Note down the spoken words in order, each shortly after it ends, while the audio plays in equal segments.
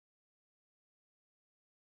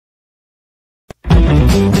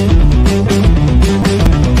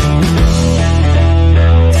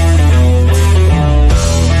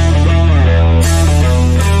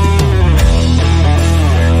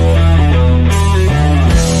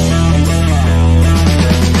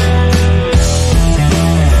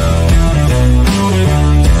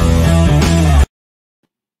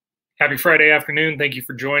Happy Friday afternoon. Thank you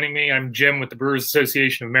for joining me. I'm Jim with the Brewers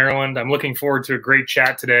Association of Maryland. I'm looking forward to a great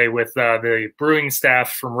chat today with the brewing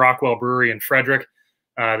staff from Rockwell Brewery in Frederick.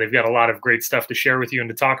 They've got a lot of great stuff to share with you and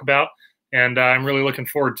to talk about, and I'm really looking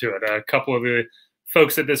forward to it. A couple of the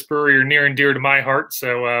folks at this brewery are near and dear to my heart,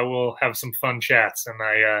 so we'll have some fun chats, and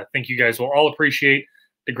I think you guys will all appreciate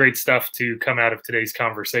the great stuff to come out of today's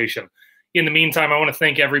conversation. In the meantime, I want to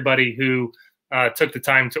thank everybody who took the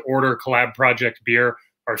time to order Collab Project beer.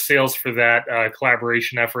 Our sales for that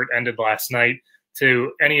collaboration effort ended last night.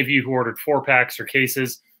 To any of you who ordered 4-packs or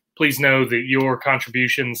cases, please know that your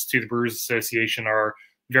contributions to the Brewers Association are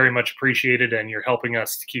very much appreciated, and you're helping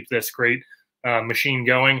us to keep this great machine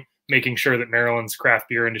going, making sure that Maryland's craft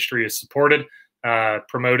beer industry is supported,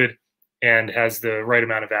 promoted, and has the right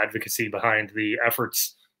amount of advocacy behind the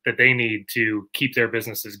efforts that they need to keep their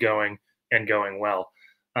businesses going and going well.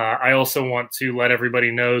 I also want to let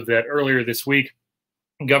everybody know that earlier this week,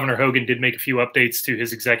 Governor Hogan did make a few updates to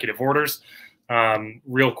his executive orders.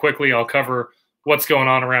 Real quickly, I'll cover what's going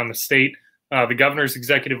on around the state. The governor's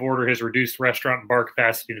executive order has reduced restaurant and bar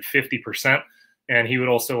capacity to 50%, and he would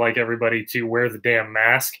also like everybody to wear the damn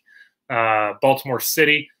mask. Baltimore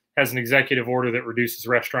City has an executive order that reduces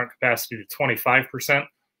restaurant capacity to 25%,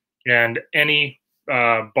 and any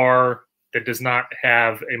bar that does not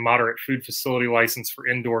have a moderate food facility license for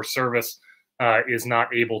indoor service is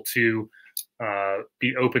not able to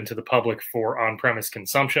be open to the public for on-premise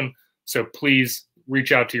consumption. So please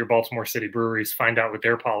reach out to your Baltimore City breweries, find out what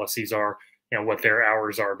their policies are and what their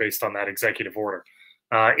hours are based on that executive order.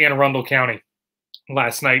 Anne Arundel County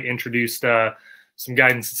last night introduced some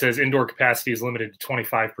guidance that says indoor capacity is limited to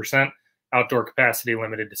 25%, outdoor capacity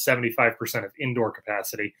limited to 75% of indoor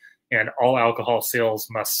capacity, and all alcohol sales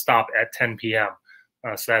must stop at 10 p.m.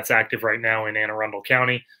 So that's active right now in Anne Arundel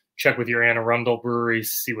County. Check with your Anne Arundel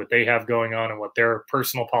breweries, see what they have going on and what their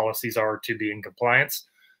personal policies are to be in compliance.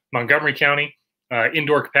 Montgomery County,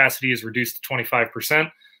 indoor capacity is reduced to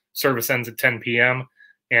 25%. Service ends at 10 p.m.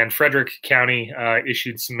 And Frederick County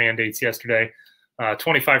issued some mandates yesterday,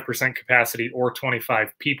 25% capacity or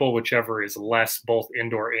 25 people, whichever is less, both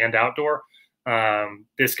indoor and outdoor.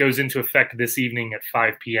 This goes into effect this evening at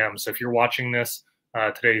 5 p.m. So if you're watching this,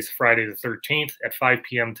 today's Friday the 13th at 5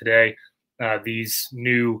 p.m. today, these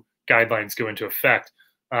new guidelines go into effect.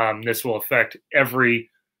 This will affect every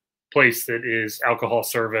place that is alcohol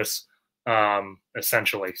service,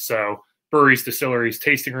 essentially. So breweries, distilleries,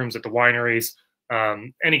 tasting rooms at the wineries,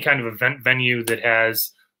 any kind of event venue that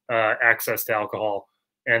has access to alcohol.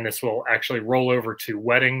 And this will actually roll over to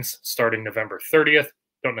weddings starting November 30th.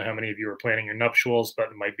 Don't know how many of you are planning your nuptials,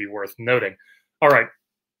 but it might be worth noting. All right.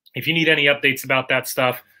 If you need any updates about that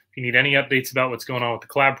stuff, if you need any updates about what's going on with the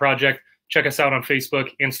Collab Project, check us out on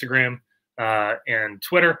Facebook, Instagram, and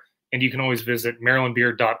Twitter. And you can always visit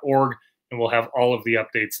marylandbeer.org, and we'll have all of the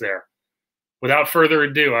updates there. Without further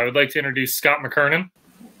ado, I would like to introduce Scott McKernan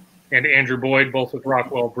and Andrew Boyd, both with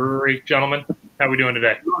Rockwell Brewery. Gentlemen, how are we doing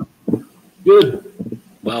today? Good.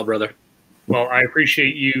 Wow, brother. Well, I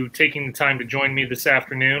appreciate you taking the time to join me this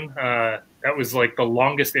afternoon. That was like the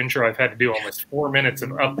longest intro I've had to do, almost 4 minutes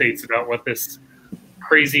of updates about what this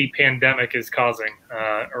crazy pandemic is causing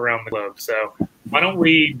around the globe. So why don't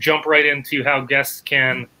we jump right into how guests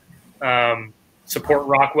can support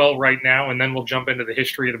Rockwell right now, and then we'll jump into the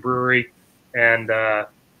history of the brewery and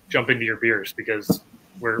jump into your beers, because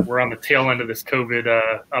we're on the tail end of this COVID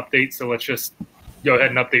update. So let's just go ahead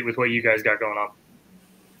and update with what you guys got going on.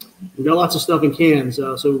 We've got lots of stuff in cans.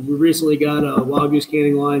 So we recently got a Wild Goose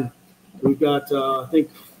canning line. We've got, I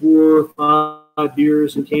think, 4 or 5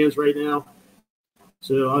 beers in cans right now.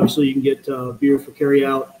 So obviously you can get beer for carry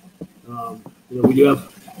out. We do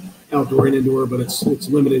have outdoor and indoor, but it's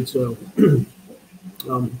limited. So we're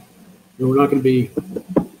not going to be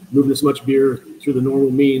moving as much beer through the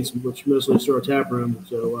normal means, which mostly is through our tap room.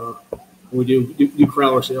 So we do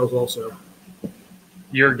crowler sales also.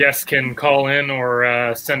 Your guests can call in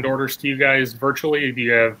or send orders to you guys virtually. Do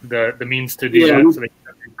you have the means to do that? So they can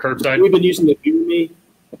have curbside? We've been using the Beer Me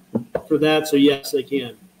for that, so yes, they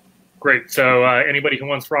can. Great. So anybody who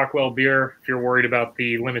wants Rockwell beer, if you're worried about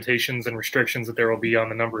the limitations and restrictions that there will be on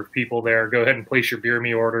the number of people there, go ahead and place your Beer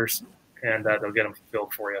Me orders, and they'll get them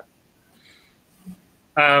fulfilled for you.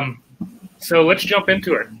 So let's jump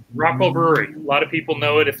into it. Rockwell Brewery. A lot of people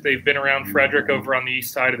know it if they've been around Frederick over on the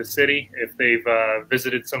east side of the city, if they've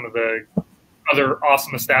visited some of the other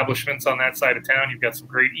awesome establishments on that side of town. You've got some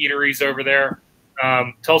great eateries over there.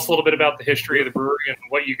 Tell us a little bit about the history of the brewery and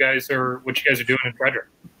what you guys are doing in Frederick.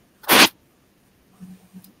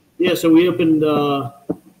 Yeah, so we opened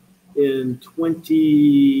in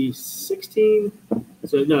 2016.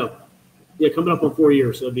 So no, Yeah, coming up on 4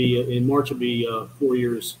 years. So it'll be in March. It'll be 4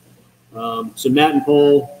 years. So Matt and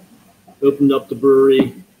Paul opened up the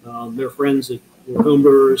brewery. They're friends that were home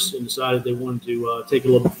brewers and decided they wanted to take it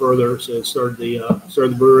a little bit further. So started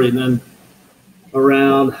the brewery, and then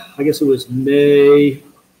around, I guess it was May,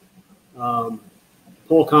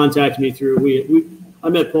 Paul contacted me through I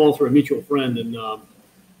met Paul through a mutual friend, and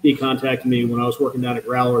he contacted me when I was working down at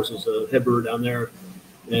Growlers as a head brewer down there,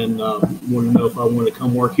 and wanted to know if I wanted to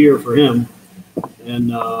come work here for him.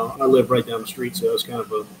 And I live right down the street, so it was kind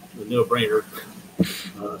of a no-brainer,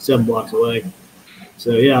 7 blocks away.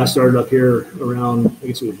 So yeah, I started up here around, I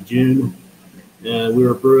guess it was June, and we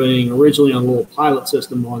were brewing originally on a little pilot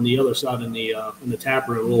system on the other side in the tap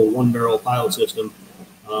room, a little 1-barrel pilot system,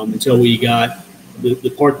 until we got the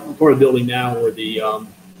part of the building now where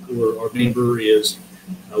where our main brewery is.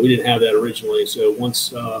 We didn't have that originally, so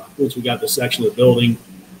once we got this section of the building,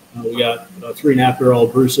 we got a 3.5-barrel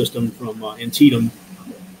brew system from Antietam.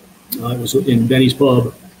 It was in Benny's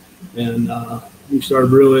Pub, and we started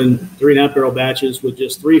brewing 3.5-barrel batches with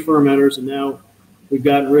just 3 fermenters, and now we've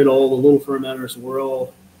gotten rid of all the little fermenters, and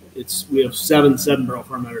we have 7 7-barrel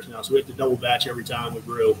fermenters now, so we have to double batch every time we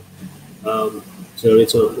brew. So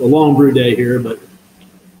it's a long brew day here, but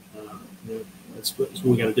that's what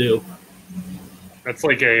we got to do. That's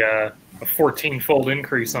like a 14-fold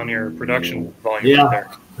increase on your production volume. Yeah. Right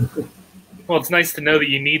there. Well, it's nice to know that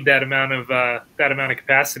you need that amount of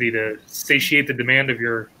capacity to satiate the demand of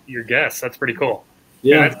your guests. That's pretty cool.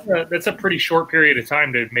 Yeah, that's a pretty short period of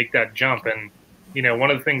time to make that jump. And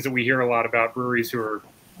one of the things that we hear a lot about breweries who are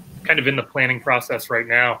kind of in the planning process right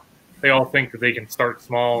now, they all think that they can start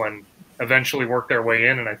small and eventually work their way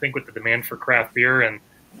in. And I think with the demand for craft beer and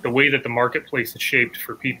the way that the marketplace is shaped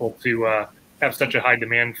for people to have such a high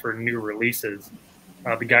demand for new releases,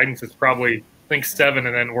 the guidance is probably think 7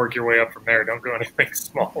 and then work your way up from there. Don't go anything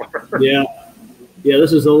smaller. Yeah.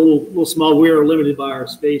 This is a little small. We are limited by our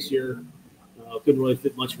space here. Couldn't really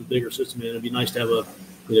fit much of a bigger system in. It'd be nice to have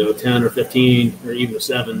a 10 or 15 or even a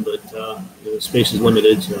 7, but space is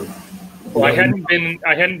limited. So. Well, I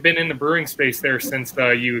hadn't been in the brewing space there since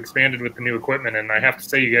you expanded with the new equipment, and I have to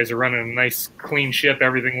say you guys are running a nice, clean ship.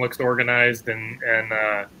 Everything looks organized and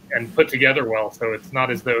put together well. So it's not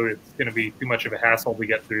as though it's going to be too much of a hassle to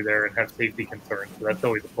get through there and have safety concerns. So that's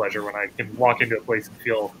always a pleasure when I can walk into a place and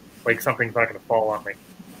feel like something's not going to fall on me.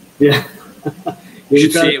 Yeah, you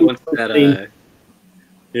should see it once that.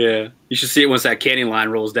 Yeah, you should see it once that canning line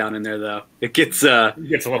rolls down in there, though. It gets a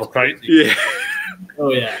little tight. Yeah.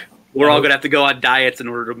 Oh yeah. We're all gonna have to go on diets in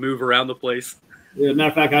order to move around the place. Yeah, matter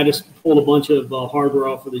of fact, I just pulled a bunch of hardware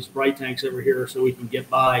off of these bright tanks over here so we can get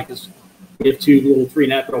by, because we have 2 little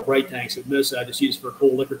 3.5-barrel bright tanks. At most, I just use for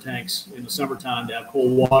cold liquor tanks in the summertime to have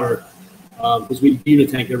cold water, because we unit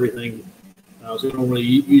tank everything. So we don't really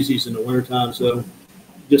use these in the wintertime. So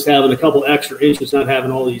just having a couple extra inches, not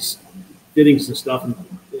having all these fittings and stuff and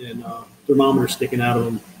thermometers sticking out of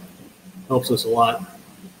them helps us a lot.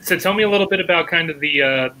 So tell me a little bit about kind of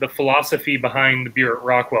the philosophy behind the beer at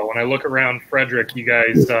Rockwell. When I look around Frederick, you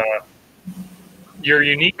guys, you're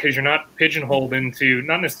unique because you're not pigeonholed into,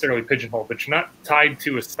 not necessarily pigeonholed, but you're not tied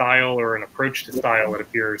to a style or an approach to style, it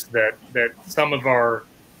appears, that some of our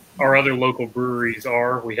other local breweries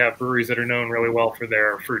are. We have breweries that are known really well for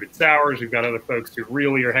their fruited sours. We've got other folks who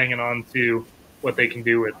really are hanging on to what they can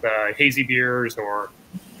do with hazy beers or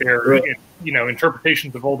their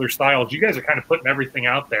interpretations of older styles. You guys are kind of putting everything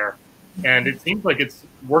out there, and it seems like it's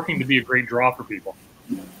working to be a great draw for people.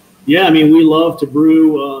 Yeah, I mean, we love to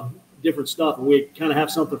brew different stuff, and we kind of have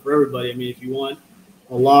something for everybody. I mean, if you want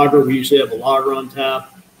a lager, we usually have a lager on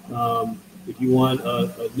tap. If you want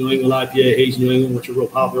a New England IPA, hazy New England, which are real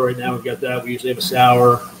popular right now, we've got that. We usually have a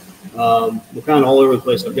sour. We're kind of all over the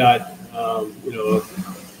place. I've got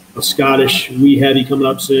a Scottish wee heavy coming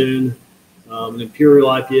up soon. An Imperial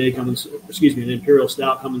IPA an Imperial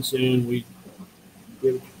Stout coming soon. We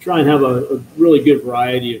try and have a really good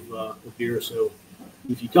variety of beer. So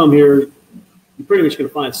if you come here, you're pretty much going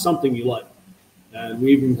to find something you like. And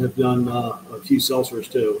we even have done a few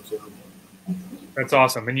seltzers too. So that's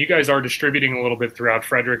awesome. And you guys are distributing a little bit throughout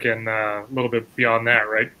Frederick and a little bit beyond that,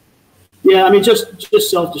 right? Yeah, I mean, just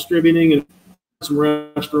self-distributing and some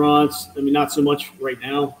restaurants. I mean, not so much right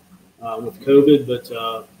now with COVID,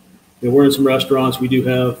 but we're in some restaurants. We do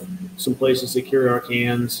have some places that carry our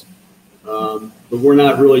cans, but we're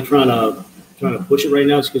not really trying to push it right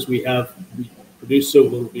now. It's because we produce so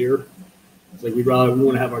little beer. It's like we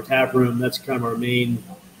want to have our tap room. That's kind of our main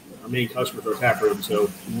customer for our tap room. So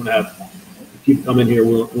we want to have people come in here.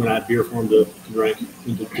 We want to have beer for them to drink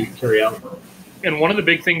and to carry out. And one of the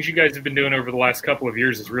big things you guys have been doing over the last couple of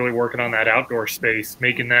years is really working on that outdoor space,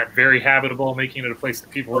 making that very habitable, making it a place that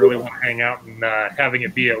people really want to hang out, and having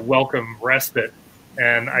it be a welcome respite.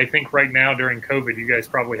 And I think right now during COVID, you guys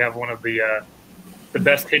probably have one of the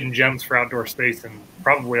best hidden gems for outdoor space, and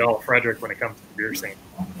probably all of Frederick when it comes to the beer scene.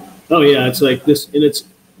 Oh yeah, it's like this, and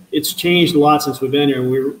it's changed a lot since we've been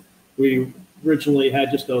here. We originally had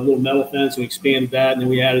just a little metal fence, we expanded that, and then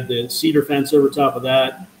we added the cedar fence over top of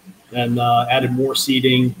that, and added more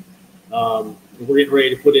seating. We're getting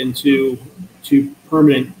ready to put in two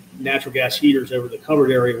permanent natural gas heaters over the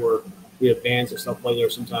covered area where we have bands and stuff play there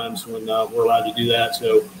sometimes when we're allowed to do that.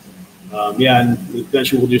 So yeah, and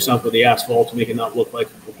eventually we'll do something with the asphalt to make it not look like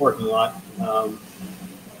a parking lot.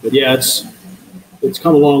 But yeah, it's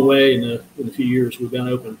come a long way in the few years we've been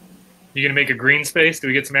open. You gonna make a green space? Do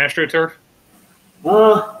we get some AstroTurf?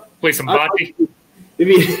 Play some bocce?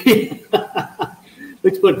 Maybe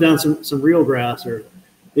let's put down some real grass, or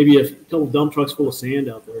maybe a couple dump trucks full of sand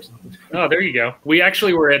out there or something. Oh, there you go. We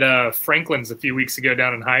actually were at Franklin's a few weeks ago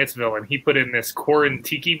down in Hyattsville, and he put in this Corin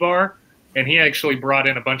Tiki bar, and he actually brought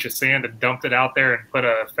in a bunch of sand and dumped it out there and put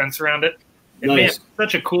a fence around it. And nice. Man, it's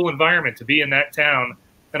such a cool environment to be in that town,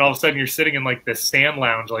 and all of a sudden you're sitting in like this sand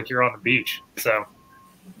lounge like you're on the beach. So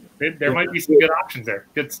there might be some good options there.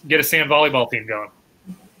 Get a sand volleyball team going.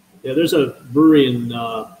 Yeah, there's a brewery in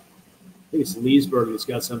I think it's Leesburg that's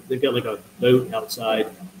got they've got like a boat outside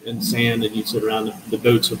in sand, and you sit around the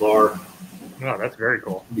boat's a bar. Oh, that's very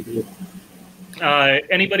cool.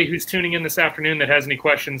 Anybody who's tuning in this afternoon that has any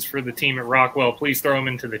questions for the team at Rockwell, please throw them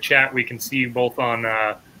into the chat. We can see you both on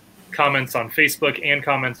comments on Facebook and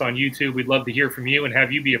comments on YouTube. We'd love to hear from you and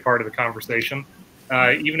have you be a part of the conversation.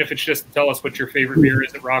 Even if it's just to tell us what your favorite beer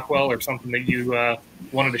is at Rockwell or something that you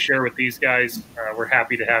wanted to share with these guys, we're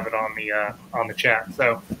happy to have it on the chat.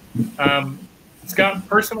 So, Scott,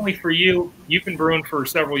 personally for you, you've been brewing for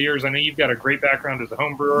several years. I know you've got a great background as a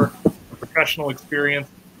home brewer, a professional experience.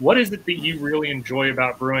 What is it that you really enjoy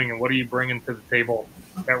about brewing, and what are you bringing to the table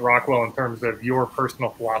at Rockwell in terms of your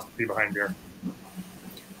personal philosophy behind beer?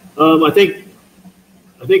 I think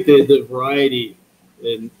the variety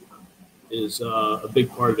is a big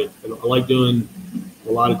part of it. I like doing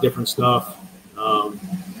a lot of different stuff, and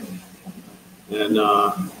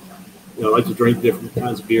I like to drink different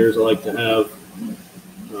kinds of beers. I like to have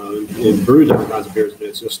and brew different kinds of beers. But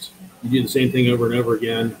it's just you do the same thing over and over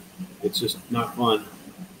again. It's just not fun.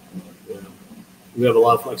 We have a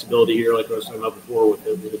lot of flexibility here, like I was talking about before, with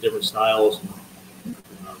the different styles.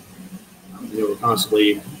 We're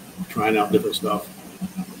constantly trying out different stuff.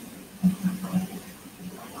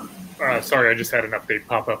 Sorry, I just had an update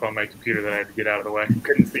pop up on my computer that I had to get out of the way.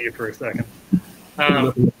 Couldn't see you for a second.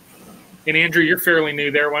 And Andrew, you're fairly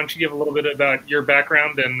new there. Why don't you give a little bit about your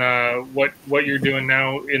background and what you're doing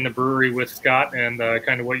now in the brewery with Scott, and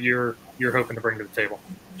kind of what you're hoping to bring to the table?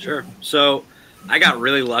 Sure. So I got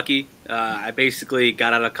really lucky. I basically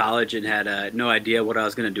got out of college and had no idea what I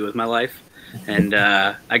was going to do with my life, and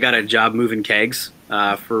I got a job moving kegs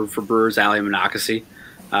for Brewers Alley in Monocacy.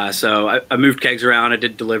 So I moved kegs around. I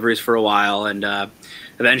did deliveries for a while, and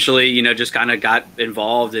eventually, just kind of got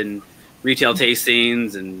involved in retail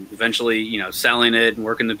tastings, and eventually, selling it and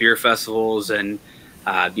working the beer festivals, and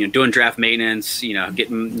doing draft maintenance.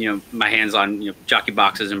 Getting my hands on jockey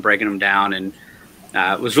boxes and breaking them down, and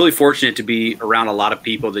was really fortunate to be around a lot of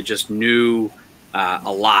people that just knew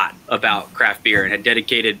a lot about craft beer and had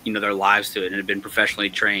dedicated their lives to it and had been professionally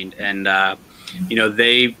trained, and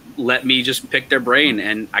they let me just pick their brain,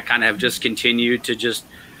 and I kind of have just continued to just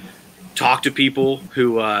talk to people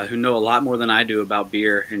who know a lot more than I do about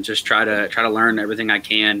beer, and just try to learn everything I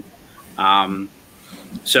can.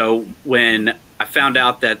 So when I found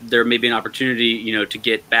out that there may be an opportunity, to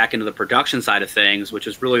get back into the production side of things, which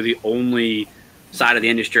is really the only side of the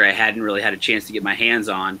industry I hadn't really had a chance to get my hands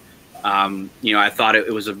on, I thought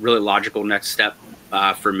it was a really logical next step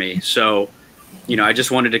for me. So, I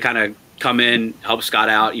just wanted to kind of come in, help Scott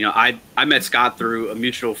out. I met Scott through a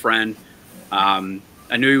mutual friend.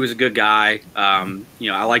 I knew he was a good guy. I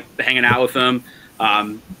liked hanging out with him.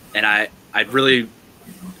 And I hadn't really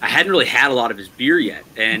had a lot of his beer yet.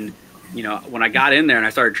 And, when I got in there and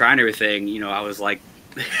I started trying everything, I was like,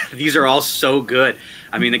 these are all so good.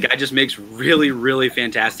 I mean, the guy just makes really, really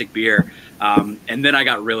fantastic beer. And then I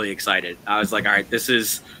got really excited. I was like, all right,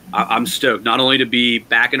 I'm stoked not only to be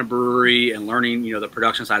back in a brewery and learning, the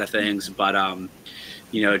production side of things, but,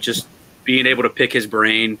 just being able to pick his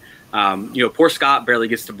brain. Poor Scott barely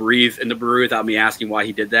gets to breathe in the brewery without me asking why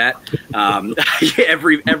he did that.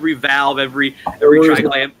 Every valve, every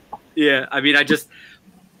tri-clamp. Yeah. I mean,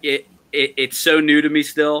 it's so new to me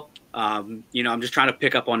still. You know, I'm just trying to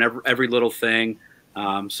pick up on every little thing.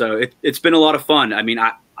 So it's been a lot of fun. I mean,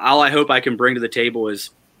 all I hope I can bring to the table is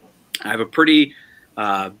I have a pretty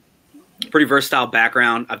versatile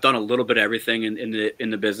background. I've done a little bit of everything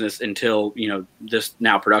in the business until, you know, this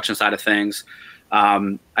now production side of things.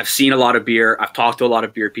 I've seen a lot of beer. I've talked to a lot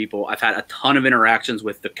of beer people. I've had a ton of interactions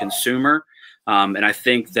with the consumer. And I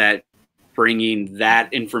think that bringing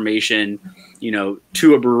that information, you know,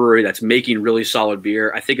 to a brewery that's making really solid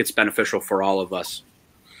beer, I think it's beneficial for all of us.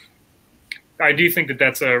 I do think that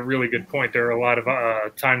that's a really good point. There are a lot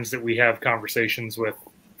of times that we have conversations with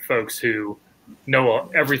folks who know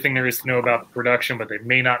everything there is to know about the production, but they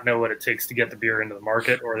may not know what it takes to get the beer into the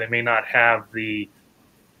market, or they may not have the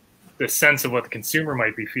sense of what the consumer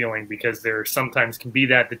might be feeling, because there sometimes can be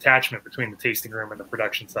that detachment between the tasting room and the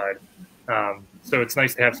production side. So it's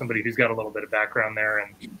nice to have somebody who's got a little bit of background there,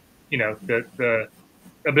 and, you know, the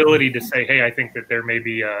ability to say, hey, I think that there may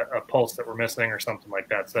be a pulse that we're missing or something like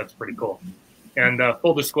that. So that's pretty cool. And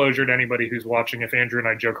full disclosure to anybody who's watching, if Andrew and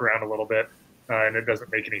I joke around a little bit and it doesn't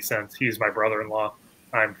make any sense, he's my brother-in-law.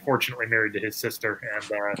 I'm fortunately married to his sister,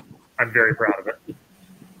 and I'm very proud of it.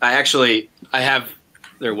 I have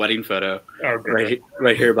their wedding photo right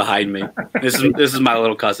here behind me. This is my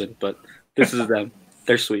little cousin, but this is them.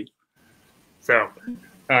 They're sweet. So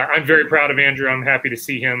I'm very proud of Andrew. I'm happy to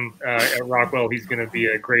see him at Rockwell. He's going to be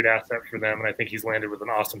a great asset for them, and I think he's landed with an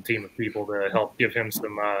awesome team of people to help give him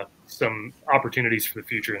some opportunities for the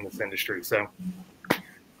future in this industry. So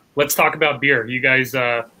let's talk about beer. You guys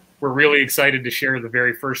were really excited to share the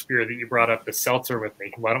very first beer that you brought up, the seltzer, with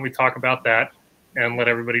me. Why don't we talk about that and let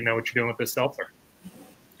everybody know what you're doing with this seltzer?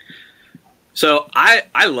 So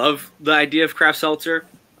I love the idea of craft seltzer.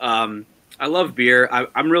 I love beer.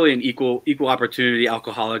 I'm really an equal opportunity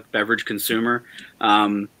alcoholic beverage consumer.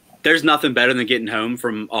 There's nothing better than getting home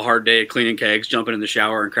from a hard day of cleaning kegs, jumping in the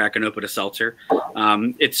shower, and cracking open a seltzer.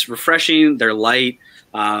 It's refreshing. They're light.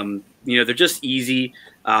 You know, they're just easy.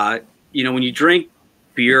 You know, when you drink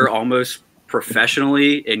beer almost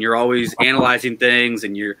professionally and you're always analyzing things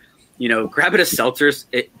and you're, you know, grabbing a seltzers,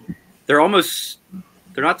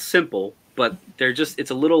 they're not simple, but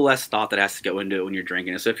it's a little less thought that has to go into it when you're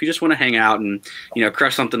drinking it. So if you just want to hang out and, you know,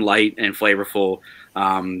 crush something light and flavorful,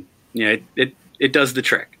 you know, it does the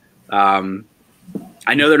trick. I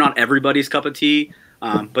know they're not everybody's cup of tea,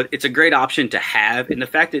 but it's a great option to have. And the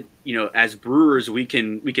fact that, you know, as brewers, we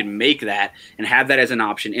can make that and have that as an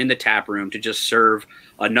option in the tap room to just serve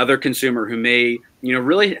another consumer who may, you know,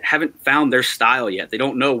 really haven't found their style yet. They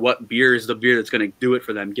don't know what beer is the beer that's going to do it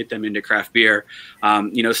for them, get them into craft beer.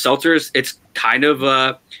 You know, seltzers, it's kind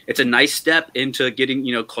of it's a nice step into getting,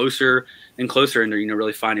 you know, closer and closer into, you know,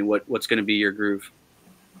 really finding what's going to be your groove.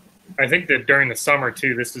 I think that during the summer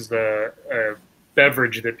too, this is the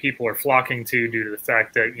beverage that people are flocking to due to the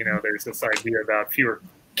fact that, you know, there's this idea about fewer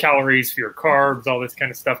calories, fewer carbs, all this kind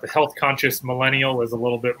of stuff. The health conscious millennial is a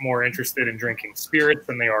little bit more interested in drinking spirits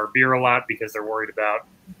than they are beer a lot, because they're worried about,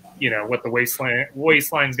 you know, what the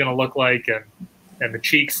waistline's going to look like and the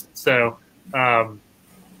cheeks. So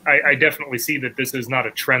I definitely see that this is not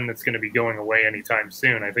a trend that's going to be going away anytime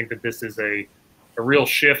soon. I think that this is a real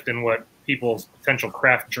shift in what people's potential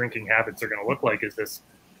craft drinking habits are going to look like, is this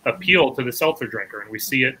appeal to the seltzer drinker. And we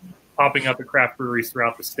see it popping up at craft breweries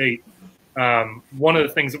throughout the state. One of the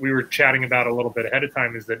things that we were chatting about a little bit ahead of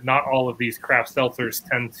time is that not all of these craft seltzers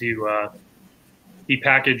tend to be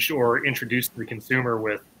packaged or introduced to the consumer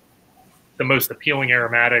with the most appealing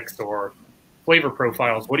aromatics or flavor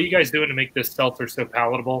profiles. What are you guys doing to make this seltzer so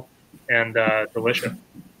palatable and delicious?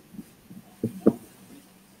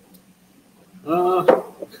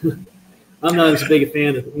 I'm not as big a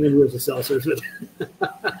fan of Andrew as the seltzers.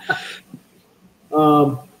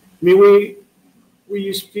 I mean, we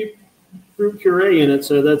use fruit puree in it,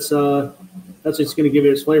 so that's just going to give it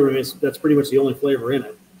its flavor. I mean, that's pretty much the only flavor in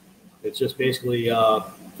it. It's just basically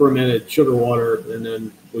fermented sugar water, and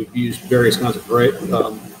then we've used various kinds of puree.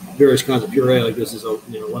 Like this is a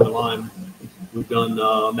lemon lime. We've done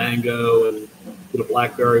mango and did a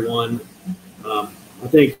blackberry one. I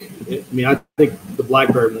think the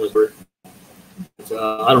blackberry one was great.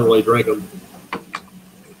 I don't really drink them.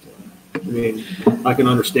 I mean, I can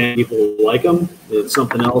understand people like them. It's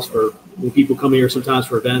something else for when people come here sometimes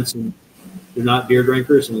for events and they're not beer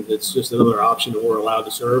drinkers, and it's just another option that we're allowed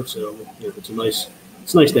to serve. So it's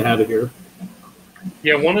nice to have it here.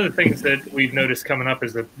 Yeah, one of the things that we've noticed coming up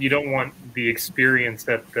is that you don't want the experience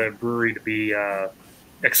at the brewery to be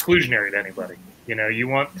exclusionary to anybody. You know, you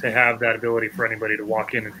want to have that ability for anybody to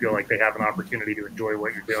walk in and feel like they have an opportunity to enjoy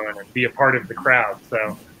what you're doing and be a part of the crowd.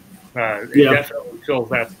 So It definitely fills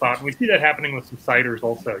that spot. And we see that happening with some ciders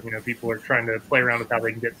also. You know, people are trying to play around with how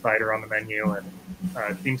they can get cider on the menu, and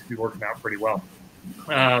it seems to be working out pretty well.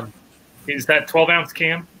 Is that 12-ounce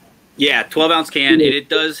can? Yeah, 12-ounce can. It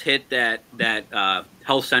does hit that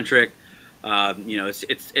health centric. You know,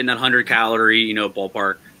 it's in that 100-calorie, you know,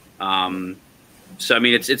 ballpark. So I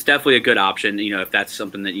mean, it's definitely a good option, you know, if that's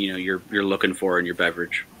something that, you know, you're looking for in your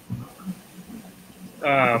beverage.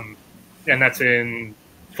 And that's in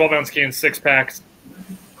 12-ounce cans, 6-packs.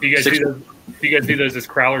 Do you guys do those as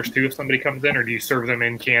crowlers too if somebody comes in, or do you serve them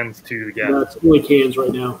in cans to the guests? That's only cans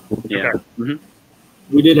right now. Yeah. Okay.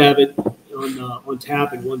 Mm-hmm. We did have it on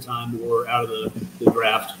tap at one time, or out of the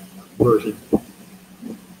draft version.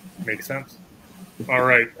 Makes sense. All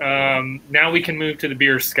right. Now we can move to the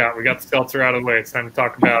beers, Scott. We got the seltzer out of the way. It's time to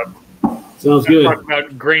talk about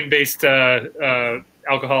grain-based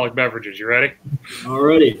alcoholic beverages. You ready?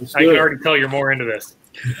 Alrighty. I can already tell you're more into this.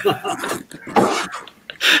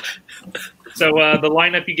 So the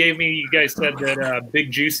lineup you gave me, you guys said that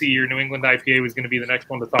Big Juicy, your New England IPA, was going to be the next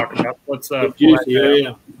one to talk about. Let's Big Juicy,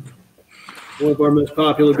 yeah. One of our most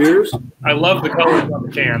popular beers. I love the colors on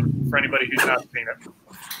the can. For anybody who's not seen it.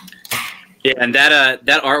 Yeah, and that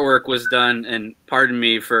artwork was done. And pardon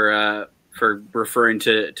me for referring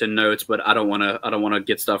to notes, but I don't want to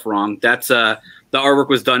get stuff wrong. That's the artwork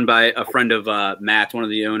was done by a friend of Matt, one of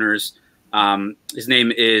the owners. His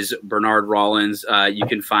name is Bernard Rollins. You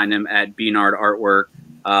can find him at Bernard Artwork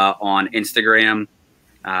on Instagram.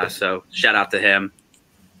 So shout out to him.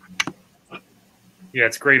 Yeah,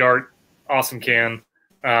 it's great art. Awesome can.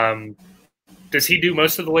 Does he do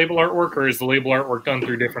most of the label artwork, or is the label artwork done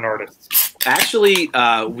through different artists? Actually,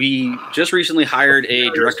 we just recently hired a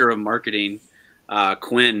director of marketing,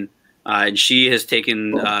 Quinn, and she has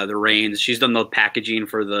taken the reins. She's done the packaging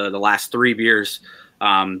for the last 3 beers.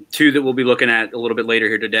 2 that we'll be looking at a little bit later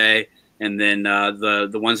here today, and then the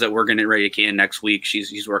ones that we're going to get ready to can next week.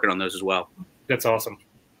 She's working on those as well. That's awesome.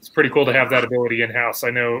 It's pretty cool to have that ability in-house. I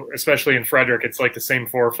know, especially in Frederick, it's like the same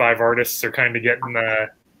 4 or 5 artists are kind of getting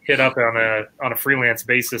hit up on a freelance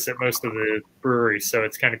basis at most of the breweries. So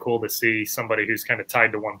it's kind of cool to see somebody who's kind of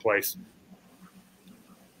tied to one place.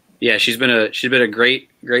 Yeah, she's been a great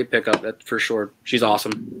pickup, that's for sure. She's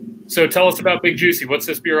awesome. So tell us about Big Juicy. What's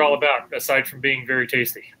this beer all about, aside from being very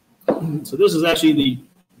tasty? So this is actually the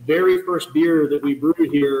very first beer that we brewed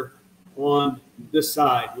here on this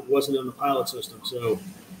side. It wasn't in the pilot system. So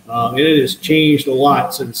and it has changed a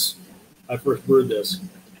lot since I first brewed this.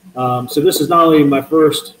 So this is not only my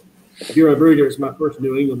first beer I brewed here, it's my first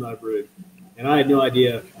New England I brewed. And I had no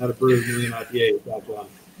idea how to brew New England IPA back then.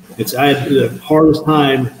 I had the hardest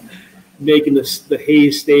time making the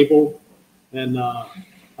haze stable, and I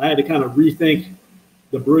had to kind of rethink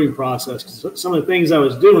the brewing process, because some of the things I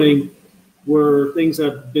was doing were things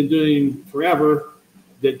I've been doing forever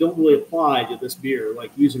that don't really apply to this beer,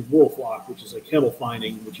 like using Whirlflock, which is a kettle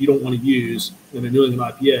finding, which you don't want to use in a New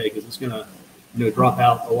England IPA because it's going to drop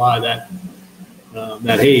out a lot of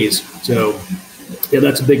that haze. So yeah,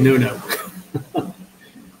 that's a big no-no.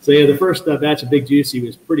 So yeah, the first batch of Big Juicy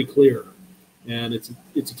was pretty clear, and it's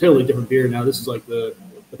a totally different beer now. This is like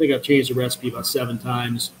I think I've changed the recipe about 7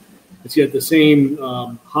 times. It's got the same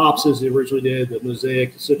hops as it originally did, the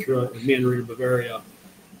Mosaic, Citra, and Mandarin Bavaria.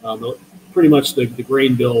 Pretty much the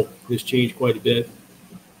grain bill has changed quite a bit,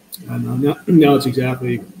 and now it's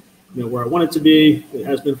exactly where I want it to be. It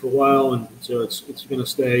has been for a while, and so it's going to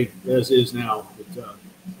stay as is now. But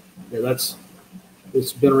yeah,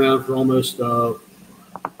 it's been around for almost a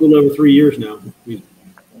little over 3 years now.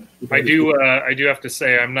 I do have to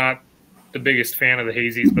say I'm not the biggest fan of the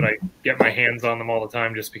hazies, but I get my hands on them all the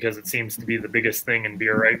time just because it seems to be the biggest thing in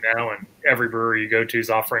beer right now, and every brewery you go to is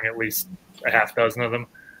offering at least a half dozen of them.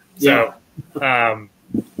 So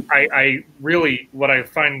I really, what I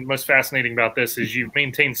find most fascinating about this is you've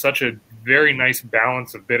maintained such a very nice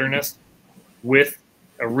balance of bitterness with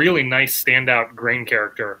a really nice standout grain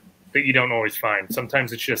character that you don't always find.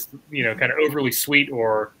 Sometimes it's just, kind of overly sweet,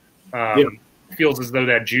 or feels as though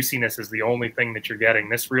that juiciness is the only thing that you're getting.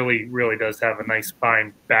 This really, really does have a nice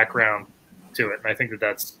fine background to it. And I think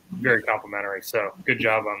that's very complimentary. So good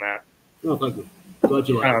job on that. Oh, thank you. Glad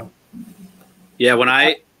you like it. Yeah,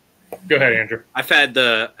 go ahead, Andrew. I've had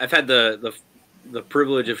the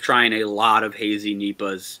privilege of trying a lot of hazy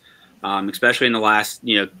NEPAs, especially in the last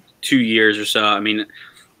 2 years or so. I mean,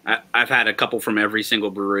 I've had a couple from every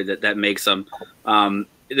single brewery that makes them.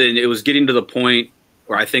 It was getting to the point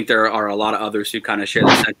where I think there are a lot of others who kind of share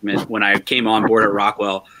the sentiment. When I came on board at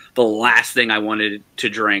Rockwell, the last thing I wanted to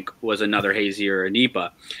drink was another hazy or a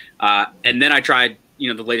NEPA. And then I tried,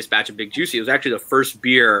 the latest batch of Big Juicy. It was actually the first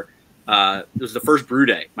beer it was the first brew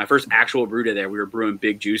day, my first actual brew day there. We were brewing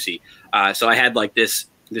Big Juicy. So I had like this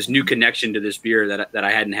new connection to this beer that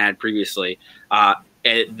I hadn't had previously.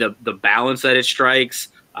 The balance that it strikes,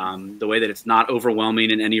 the way that it's not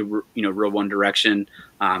overwhelming in any, real one direction.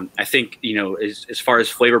 I think, as far as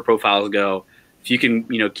flavor profiles go, if you can,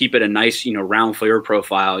 keep it a nice, round flavor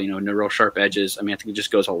profile, no real sharp edges. I mean, I think it just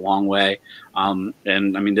goes a long way. And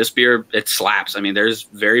I mean, this beer, it slaps. I mean, there's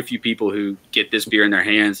very few people who get this beer in their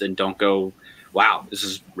hands and don't go, wow, this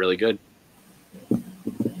is really good.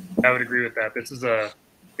 I would agree with that.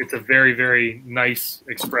 It's a very, very nice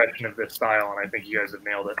expression of this style, and I think you guys have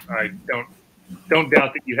nailed it. I don't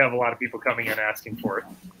doubt that you have a lot of people coming in asking for it.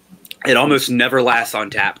 It almost never lasts on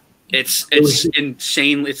tap. It's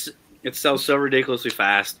insane. It sells so ridiculously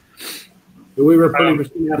fast. We were pretty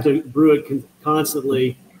much going to have to brew it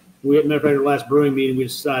constantly. Matter of fact, our last brewing meeting, we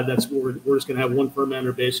decided that's what we're just going to have one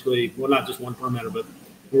fermenter, basically. Well, not just one fermenter, but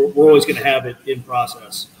we're always going to have it in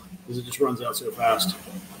process because it just runs out so fast.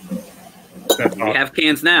 We have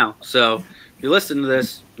cans now, so if you're listening to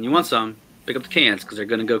this and you want some, pick up the cans because they're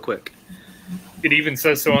going to go quick. It even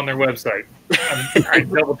says so on their website. I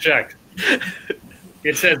double checked.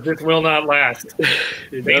 It says this will not last.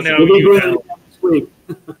 They know you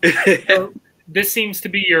know. This seems to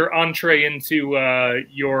be your entree into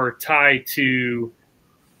your tie to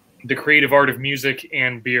the creative art of music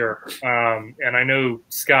and beer. And I know,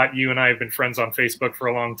 Scott, you and I have been friends on Facebook for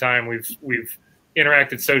a long time. We've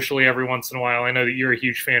interacted socially every once in a while. I know that you're a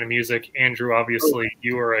huge fan of music. Andrew, obviously,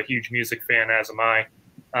 you are a huge music fan, as am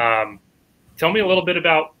I. Tell me a little bit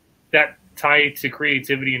about that tie to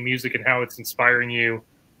creativity and music and how it's inspiring you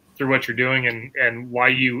through what you're doing and why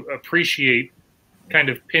you appreciate kind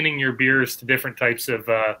of pinning your beers to different types of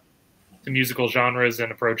to musical genres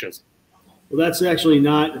and approaches. Well, that's actually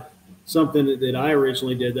not something that I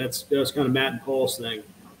originally did. That was kind of Matt and Paul's thing.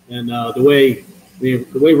 And the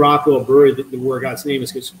way Rockwell Brewery, where it got its name,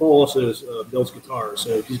 is because Paul also builds guitars.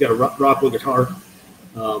 So he's got a Rockwell guitar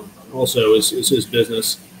also is his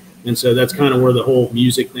business. And so that's kind of where the whole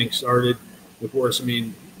music thing started. Of course, I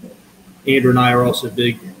mean, Andrew and I are also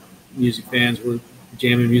big music fans. We're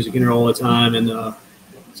jamming music in here all the time. And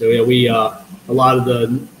so, yeah, we a lot of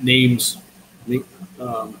the names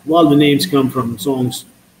come from songs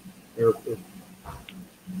or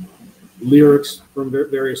lyrics from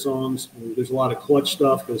various songs. There's a lot of Clutch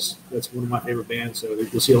stuff because that's one of my favorite bands. So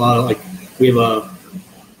you'll see a lot of, we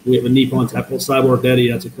have a Nippon tap called Cyborg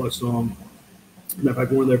Daddy. That's a Clutch song. Matter of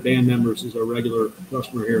fact, one of their band members is a regular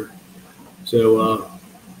customer here. So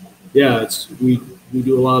yeah, we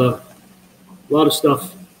do a lot of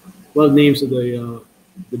stuff. A lot of names of the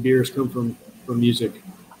beers come from music.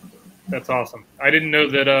 That's awesome. I didn't know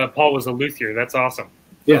that Paul was a luthier. That's awesome.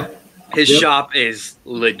 Yeah, his shop is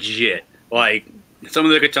legit. Like some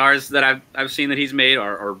of the guitars that I've seen that he's made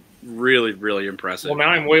are really, really impressive. Well, now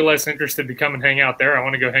I'm way less interested to come and hang out there. I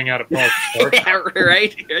want to go hang out at Paul's store. Yeah,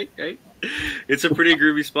 right. It's a pretty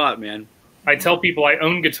groovy spot, man. I tell people I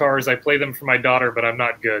own guitars. I play them for my daughter, but I'm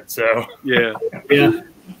not good. So yeah.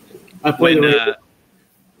 I played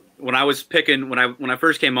when I was picking when I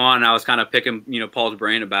first came on, I was kind of picking Paul's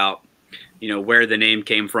brain about where the name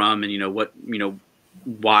came from and what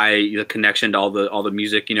why the connection to all the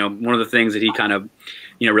music. One of the things that he kind of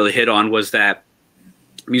really hit on was that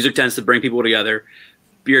music tends to bring people together.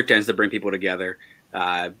 Beer tends to bring people together.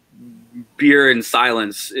 Beer in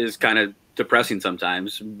silence is kind of depressing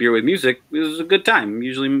sometimes. Beer with music is a good time.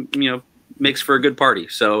 Usually, makes for a good party.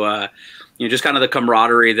 So, just kind of the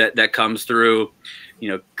camaraderie that comes through,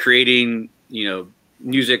 creating,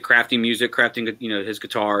 music, crafting his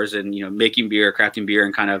guitars and, making beer, crafting beer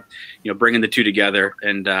and kind of, bringing the two together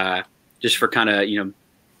and just for kind of,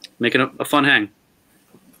 making a fun hang.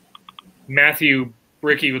 Matthew,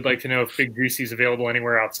 Ricky would like to know if Big Juicy is available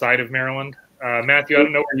anywhere outside of Maryland. Matthew, I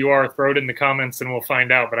don't know where you are. Throw it in the comments and we'll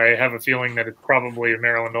find out. But I have a feeling that it's probably a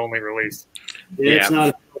Maryland-only release. Yeah, it's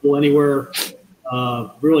not available anywhere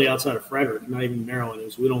really outside of Frederick, not even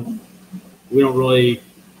Maryland. We don't really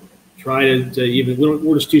try to even.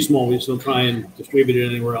 We're just too small. We just don't try and distribute it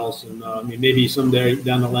anywhere else. And maybe someday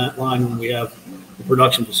down the line when we have a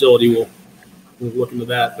production facility, we'll look into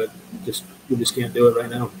that. But we just can't do it right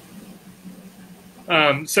now.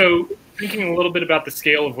 So thinking a little bit about the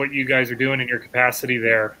scale of what you guys are doing in your capacity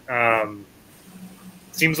there,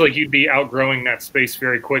 seems like you'd be outgrowing that space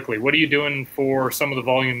very quickly. What are you doing for some of the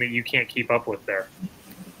volume that you can't keep up with there?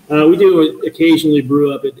 We do occasionally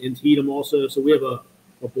brew up at Antietam also. So we have a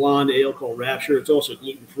blonde ale called Rapture. It's also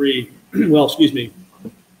gluten-free. Well, excuse me,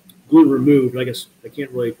 gluten removed. I guess I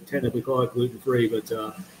can't really technically call it gluten-free, but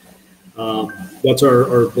That's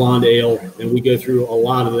our blonde ale, and we go through a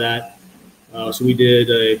lot of that. So we did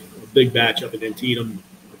a big batch up at Antietam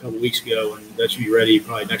a couple weeks ago, and that should be ready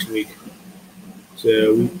probably next week.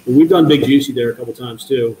 So we've done Big Juicy there a couple times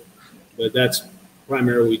too, but that's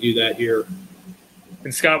primarily we do that here.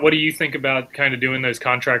 And Scott, what do you think about kind of doing those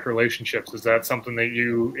contract relationships? Is that something that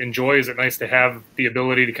you enjoy? Is it nice to have the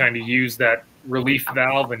ability to kind of use that relief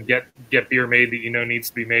valve and get beer made that you know needs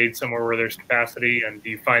to be made somewhere where there's capacity? And do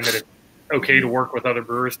you find that it's okay to work with other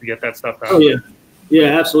brewers to get that stuff done? Oh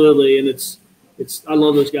yeah, absolutely. And it's I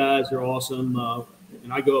love those guys. They're awesome.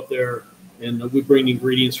 And I go up there and we bring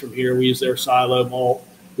ingredients from here. We use their silo malt.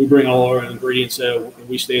 We bring all our ingredients. So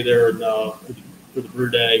we stay there and, for the brew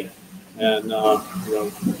day. And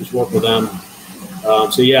just work with them.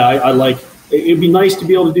 So yeah, I like. It'd be nice to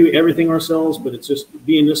be able to do everything ourselves, but it's just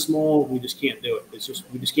being this small, we just can't do it.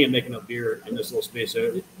 We just can't make enough beer in this little space.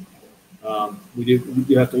 So we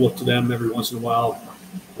do have to look to them every once in a while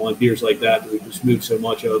on beers like that we just move so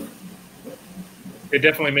much of. It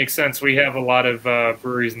definitely makes sense. We have a lot of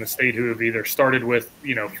breweries in the state who have either started with,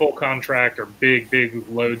 full contract or big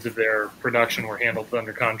loads of their production were handled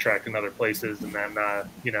under contract in other places. And then,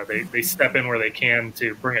 they step in where they can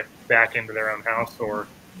to bring it back into their own house, or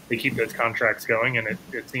they keep those contracts going, and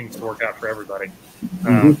it seems to work out for everybody.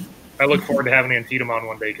 I look forward to having Antietam on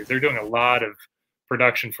one day because they're doing a lot of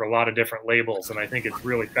production for a lot of different labels. And I think it's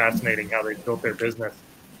really fascinating how they've built their business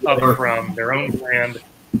up from their own brand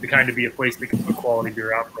to kind of be a place that can put quality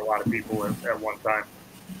beer out for a lot of people at one time.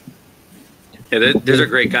 Yeah, those are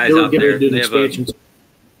great guys out there.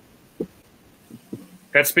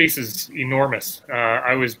 That space is enormous.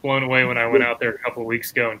 I was blown away when I went out there a couple of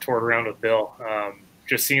weeks ago and toured around with Bill.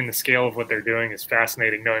 Just seeing the scale of what they're doing is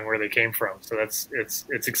fascinating, knowing where they came from. So it's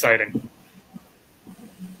exciting.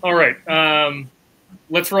 All right,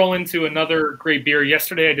 let's roll into another great beer.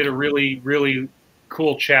 Yesterday I did a really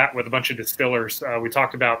cool chat with a bunch of distillers. We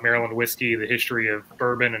talked about Maryland whiskey, the history of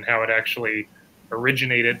bourbon, and how it actually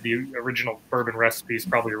originated. The original bourbon recipes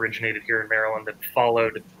probably originated here in Maryland and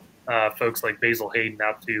followed folks like Basil Hayden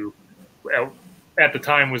out to, at the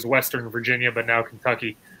time was Western Virginia, but now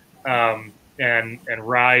Kentucky. And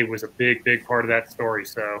rye was a big part of that story.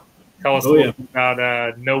 So tell us a little bit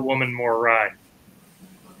about No Woman More Rye.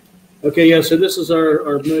 Okay, yeah, so this is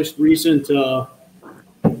our most recent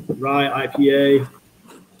rye IPA.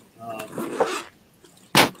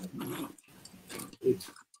 It's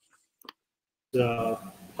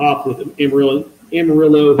hopped with Amarillo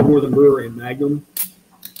Northern Brewery and Magnum.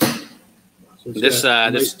 So this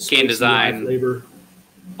nice can design flavor,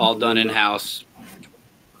 all done in house.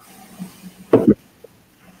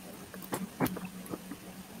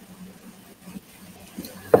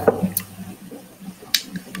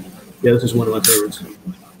 Yeah, this is one of my favorites.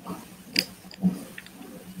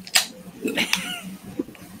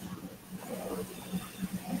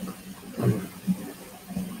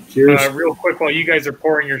 Cheers. Real quick, while you guys are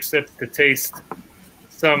pouring your sips to taste,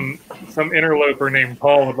 some interloper named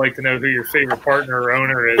Paul would like to know who your favorite partner or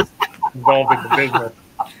owner is involved in the business.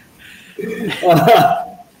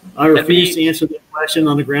 I refuse to answer that question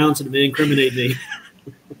on the grounds that it may incriminate me.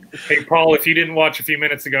 Hey, Paul, if you didn't watch a few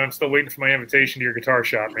minutes ago, I'm still waiting for my invitation to your guitar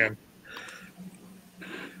shop, man.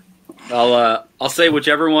 I'll say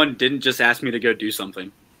whichever one didn't just ask me to go do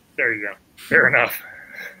something. There you go. Fair enough.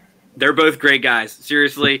 They're both great guys.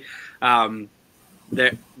 Seriously,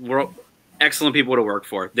 we're excellent people to work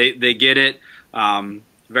for. They get it.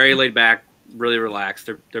 Very laid back, really relaxed.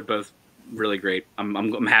 They're both really great.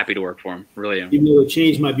 I'm happy to work for them. Really am. Even though they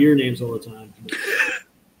change my beer names all the time.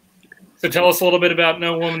 So tell us a little bit about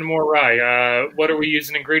No Woman More Rye. What are we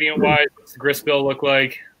using ingredient-wise? What's the grist bill look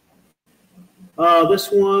like? This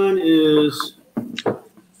one is,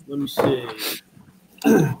 let me see.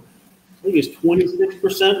 I think it's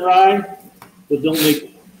 26% rye, but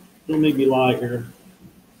don't make me lie here.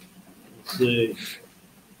 Let's see.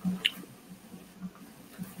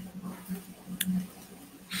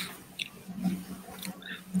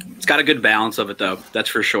 It's got a good balance of it, though. That's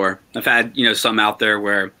for sure. I've had some out there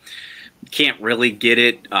where you can't really get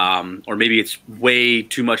it, or maybe it's way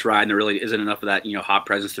too much rye and there really isn't enough of that hop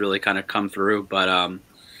presence to really kind of come through. But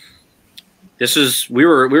this is we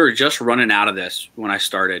were just running out of this when I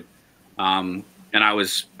started. And I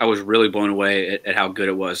was really blown away at how good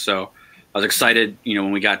it was. So I was excited,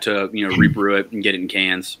 when we got to, rebrew it and get it in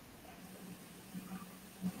cans.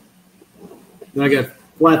 I got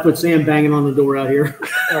Flatfoot Sam banging on the door out here.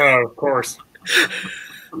 Oh, of course.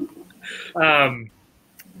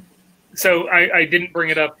 So I didn't bring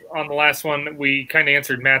it up on the last one. We kind of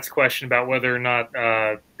answered Matt's question about whether or not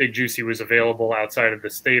Big Juicy was available outside of the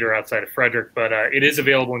state or outside of Frederick, but it is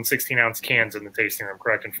available in 16-ounce cans in the tasting room,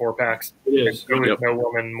 correct? In 4-packs. It is. Go with No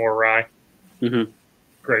Woman, More Rye. Mm-hmm.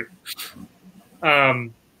 Great.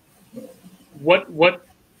 What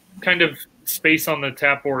kind of space on the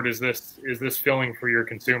tap board is this filling for your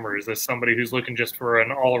consumer? Is this somebody who's looking just for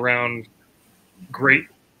an all-around great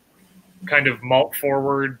kind of malt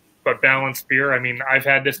forward but balanced beer? I mean, I've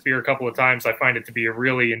had this beer a couple of times. I find it to be a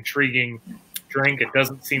really intriguing drink. It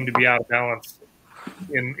doesn't seem to be out of balance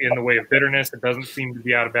in the way of bitterness. It doesn't seem to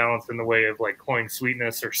be out of balance in the way of like cloying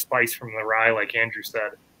sweetness or spice from the rye, like Andrew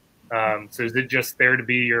said. So is it just there to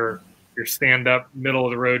be your stand-up,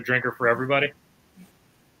 middle-of-the-road drinker for everybody?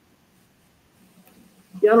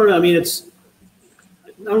 Yeah, I don't know. I mean, I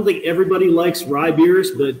don't think everybody likes rye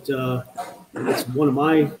beers, but it's one of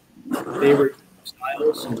my favorite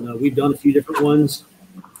styles, and we've done a few different ones.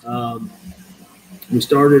 We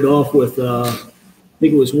started off with, I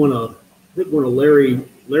think it was one of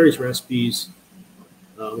Larry's recipes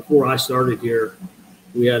before I started here.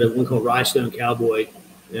 We had one called Rye Stone Cowboy,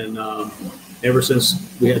 and ever since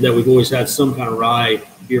we had that, we've always had some kind of rye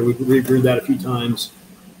beer. We've rebrewed that a few times,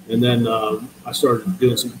 and then I started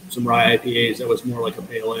doing some rye IPAs. That was more like a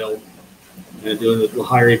pale ale, and doing the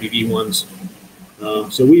higher ABV ones.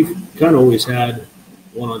 So we've kind of always had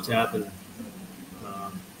one on tap, and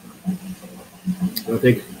I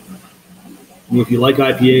think, if you like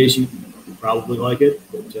IPAs, you probably like it.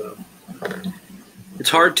 But it's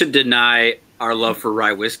hard to deny our love for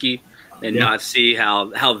rye whiskey and not see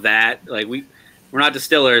how that, like, we're not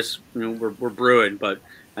distillers, we're brewing, but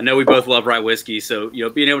I know we both love rye whiskey. So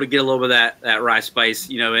being able to get a little bit of that rye spice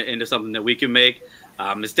into something that we can make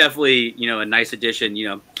is definitely a nice addition.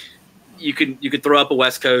 You could throw up a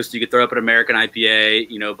West Coast, you could throw up an American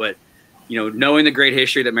IPA, but knowing the great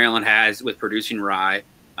history that Maryland has with producing rye,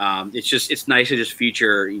 it's nice to just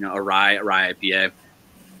feature a rye IPA.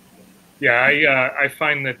 Yeah, I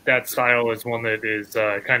find that style is one that is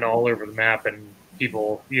kind of all over the map, and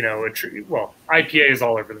people, IPA is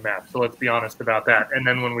all over the map. So let's be honest about that. And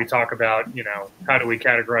then when we talk about, how do we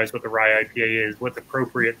categorize what the rye IPA is, what's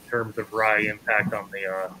appropriate in terms of rye impact on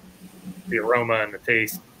the aroma and the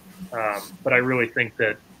taste. But I really think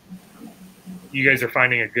that you guys are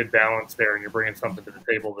finding a good balance there, and you're bringing something to the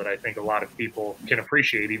table that I think a lot of people can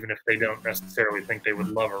appreciate, even if they don't necessarily think they would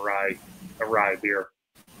love a rye beer.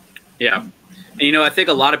 Yeah. And, I think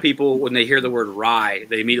a lot of people, when they hear the word rye,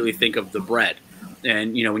 they immediately think of the bread.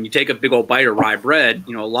 And, when you take a big old bite of rye bread,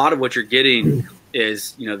 a lot of what you're getting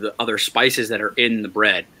is, the other spices that are in the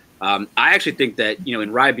bread. I actually think that,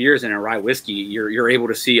 in rye beers and in rye whiskey, you're able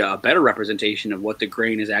to see a better representation of what the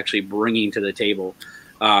grain is actually bringing to the table,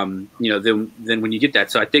 than when you get that.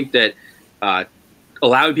 So I think that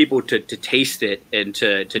allowing people to taste it and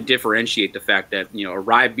to differentiate the fact that, a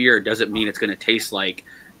rye beer doesn't mean it's going to taste like,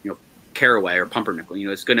 caraway or pumpernickel.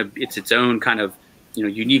 It's its own kind of,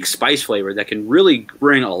 unique spice flavor that can really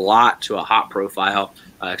bring a lot to a hop profile,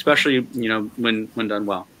 especially, when done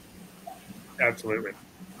well. Absolutely.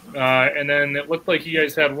 And then it looked like you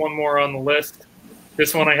guys had one more on the list.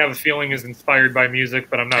 This one I have a feeling is inspired by music,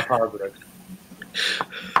 but I'm not positive.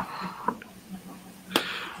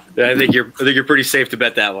 I think you're pretty safe to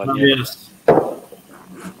bet that one. Yes.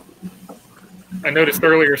 I noticed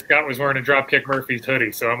earlier Scott was wearing a Dropkick Murphys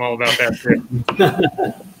hoodie, so I'm all about that too.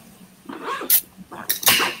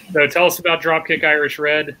 So tell us about Dropkick Irish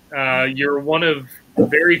Red. You're one of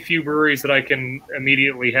very few breweries that I can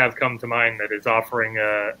immediately have come to mind that is offering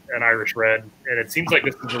an Irish Red, and it seems like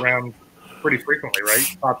this is around pretty frequently,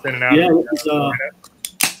 right? Pops in and out. Yeah, it's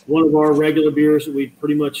one of our regular beers that we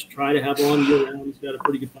pretty much try to have on year round. It's got a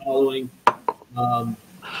pretty good following.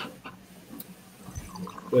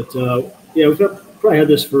 We've probably had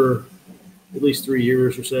this for at least 3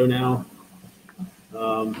 years or so now.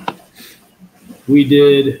 We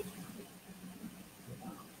did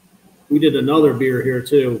another beer here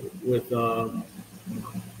too with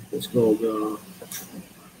what's called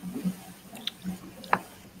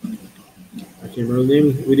I can't remember the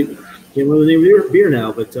name. Can't remember the name of the beer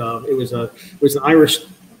now, but it was an Irish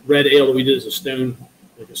red ale that we did as a stone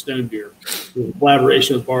beer. It was a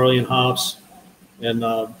collaboration with barley and hops and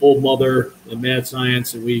Old Mother and Mad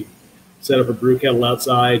Science, and we set up a brew kettle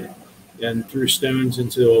outside and threw stones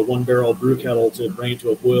into a 1-barrel brew kettle to bring it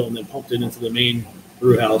to a boil, and then pumped it into the main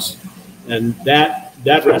brew house. And that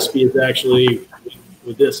recipe is actually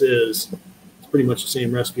what this is. It's pretty much the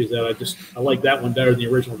same recipe as that. I like that one better than the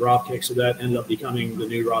original Dropkick, so that ended up becoming the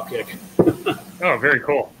new Dropkick. Oh, very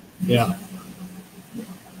cool. Yeah.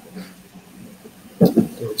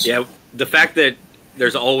 Yeah, the fact that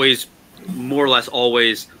there's always, more or less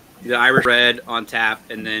always, the Irish Red on tap,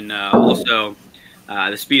 and then also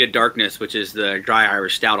the Speed of Darkness, which is the dry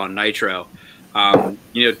Irish Stout on nitro.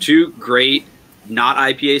 Two great not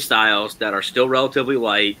IPA styles that are still relatively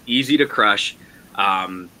light, easy to crush.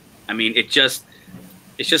 It's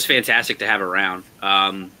just fantastic to have around.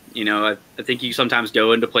 I think you sometimes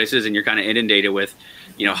go into places and you're kind of inundated with,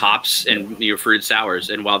 hops and fruit sours.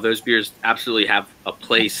 And while those beers absolutely have a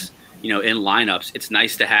place, in lineups, it's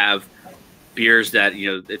nice to have beers that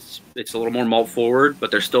it's a little more malt forward,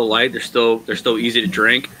 but they're still light. They're still easy to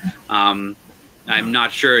drink. I'm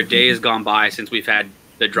not sure a day has gone by since we've had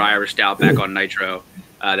the dry Irish Stout back on nitro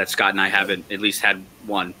that Scott and I haven't at least had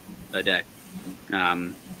one a day.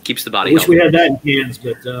 Keeps the body. I wish we had that in cans,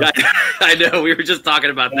 but I know we were just talking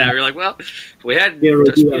about that. We were like, well, we had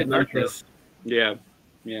Darkness. Yeah,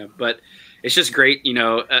 but it's just great.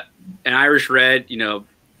 An Irish Red,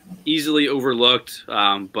 easily overlooked.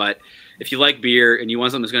 But if you like beer and you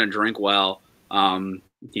want something that's going to drink well, and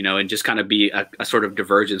just kind of be a sort of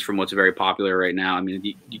divergence from what's very popular right now. I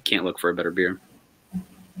mean, you can't look for a better beer.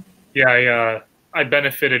 Yeah, I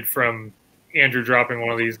benefited from Andrew dropping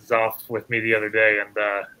one of these off with me the other day, and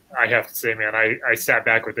I have to say, man, I sat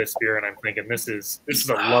back with this beer and I'm thinking this is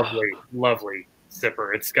a lovely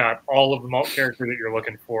sipper. It's got all of the malt character that you're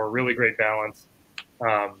looking for, really great balance.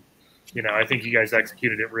 I think you guys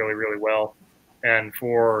executed it really, really well, and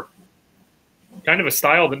for kind of a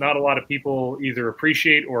style that not a lot of people either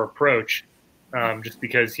appreciate or approach, just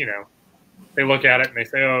because they look at it and they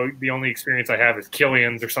say, oh, the only experience I have is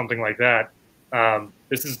Killian's or something like that.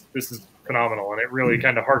 This is phenomenal, and it really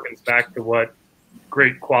kind of harkens back to what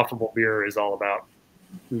great quaffable beer is all about.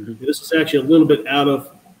 Mm-hmm. This is actually a little bit out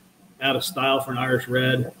of style for an Irish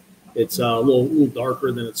Red. It's a little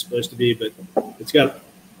darker than it's supposed to be, but it's got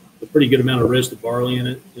a pretty good amount of roasted barley in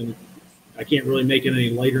it, and I can't really make it any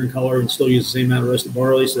lighter in color and still use the same amount of roasted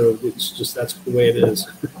barley, so it's just that's the way it is.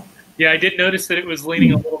 Yeah, I did notice that it was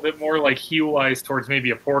leaning a little bit more like hue-wise towards maybe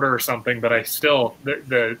a porter or something, but I still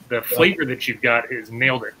the flavor that you've got is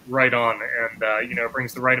nailed it right on, and it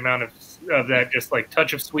brings the right amount of that just like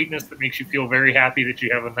touch of sweetness that makes you feel very happy that you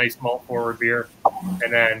have a nice malt forward beer,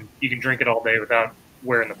 and then you can drink it all day without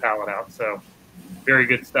wearing the palate out. So very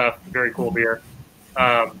good stuff, very cool beer.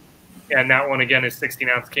 And that one again is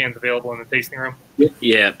 16-ounce cans available in the tasting room.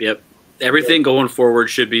 Yep. Everything going forward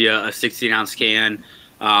should be a 16-ounce can.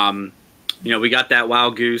 We got that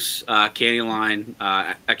Wild Goose canning line.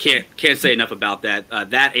 I can't say enough about that.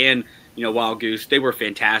 That and Wild Goose, they were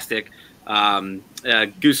fantastic.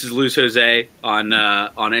 Goose's Luz Jose on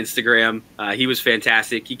Instagram, he was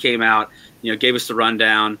fantastic. He came out, gave us the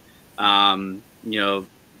rundown.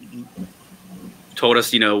 Told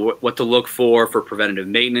us what to look for preventative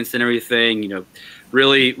maintenance and everything.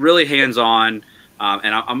 Really hands on,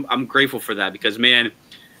 and I'm grateful for that because man.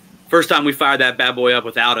 First time we fired that bad boy up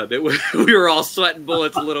without him, we were all sweating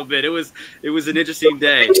bullets a little bit. It was an interesting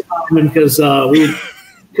day because we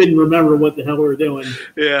couldn't remember what the hell we were doing.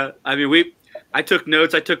 Yeah, I mean I took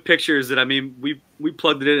notes, I took pictures, and I mean we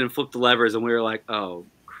plugged it in and flipped the levers, and we were like, oh,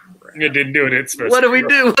 crap. It didn't do it. What do we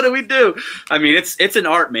do? What do we do? I mean, it's an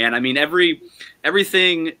art, man. I mean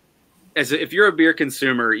everything. If you're a beer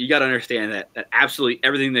consumer, you got to understand that absolutely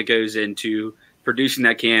everything that goes into producing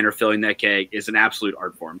that can or filling that keg is an absolute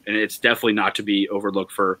art form, and it's definitely not to be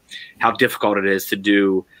overlooked for how difficult it is to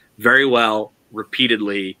do very well,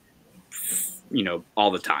 repeatedly, all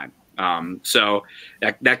the time. So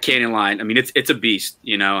that canning line, I mean, it's a beast.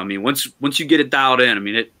 I mean, once you get it dialed in, I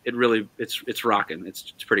mean, it really it's rocking.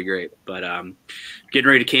 It's pretty great. But getting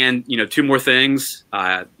ready to can, 2 more things.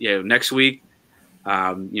 Next week,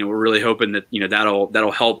 we're really hoping that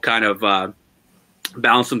that'll help kind of.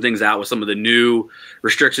 Balance some things out with some of the new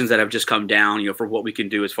restrictions that have just come down, for what we can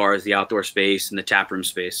do as far as the outdoor space and the taproom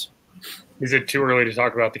space. Is it too early to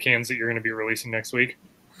talk about the cans that you're going to be releasing next week?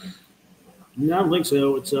 No, I don't think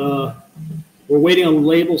so. It's we're waiting on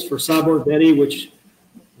labels for Sabor Betty, which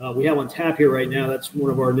we have on tap here right now. That's one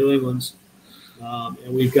of our New Englands,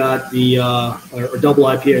 and we've got the our double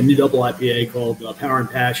IPA, a new double IPA called Power and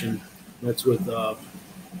Passion. That's with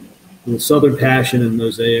Southern Passion and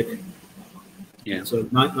Mosaic. Yeah, so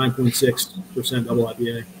 9.6% double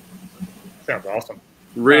IPA. Sounds awesome.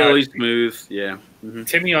 Really smooth, yeah. Mm-hmm.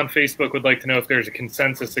 Timmy on Facebook would like to know if there's a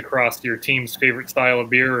consensus across your team's favorite style of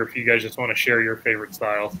beer, or if you guys just want to share your favorite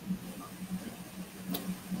styles.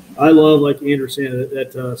 I love, like Andrew said,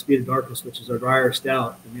 that Speed of Darkness, which is our dry Irish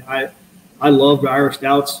stout. I mean, I love dry Irish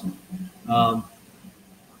stouts. I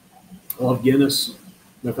love Guinness.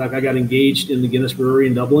 In fact, I got engaged in the Guinness Brewery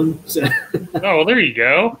in Dublin. So oh, well, there you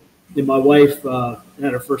go. And my wife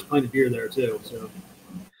had her first pint of beer there too. So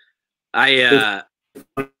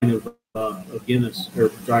of Guinness or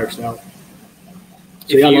dry or stout.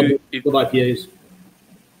 So yeah, I love IPAs.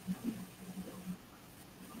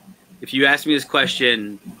 If you asked me this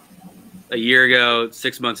question a year ago,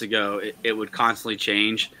 6 months ago, it would constantly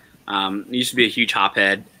change. I used to be a huge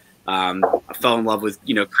hophead. I fell in love with,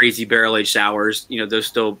 crazy barrel-aged sours. Those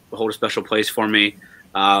still hold a special place for me.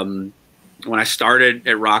 When I started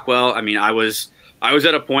at Rockwell, I mean, I was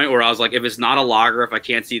at a point where I was like, if it's not a lager, if I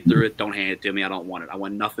can't see through it, don't hand it to me. I don't want it. I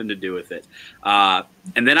want nothing to do with it.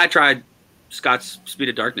 And then I tried Scott's Speed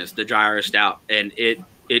of Darkness, the dry Irish stout, and it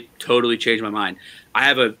totally changed my mind. I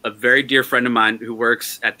have a very dear friend of mine who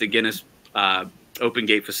works at the Guinness Open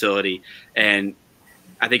Gate facility, and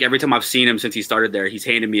I think every time I've seen him since he started there, he's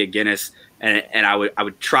handed me a Guinness, and I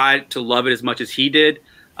would try to love it as much as he did,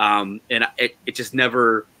 and I just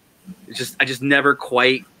never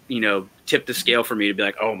quite tipped the scale for me to be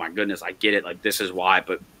like, oh my goodness, I get it, like this is why.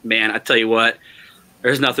 But man, I tell you what,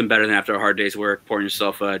 there's nothing better than after a hard day's work pouring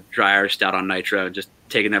yourself a dry Irish stout on nitro, just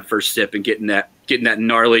taking that first sip and getting that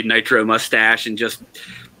gnarly nitro mustache, and just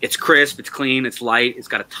it's crisp, it's clean, it's light, it's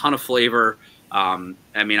got a ton of flavor.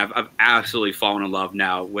 I mean, I've absolutely fallen in love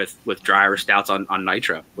now with dry Irish stouts on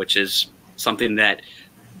nitro, which is something that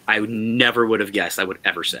I never would have guessed I would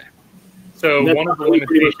ever say. So one of the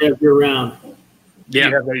limitations year round. Yeah,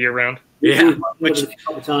 you have that year round. Yeah, which a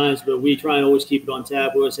couple times, but we try and always keep it on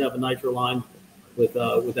tap. We always have a nitro line with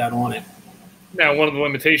that on it. Now, one of the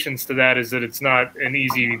limitations to that is that it's not an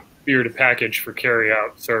easy beer to package for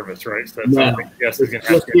carry-out service, right? So that's something the guest is going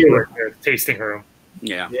to have to do at the tasting room.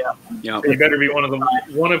 Yeah. You better be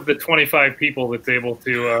one of the 25 people that's able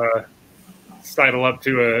to sidle up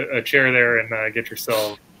to a chair there and get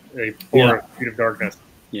yourself a pour of Speed of Darkness.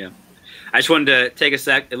 Yeah. I just wanted to take a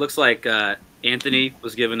sec. It looks like Anthony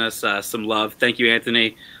was giving us some love. Thank you,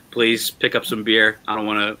 Anthony. Please pick up some beer. I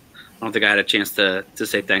don't think I had a chance to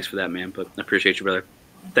say thanks for that, man, but I appreciate you, brother.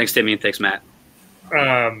 Thanks, Timmy, and thanks, Matt.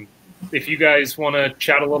 If you guys want to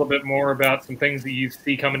chat a little bit more about some things that you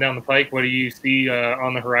see coming down the pike, what do you see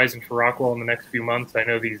on the horizon for Rockwell in the next few months? I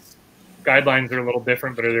know these guidelines are a little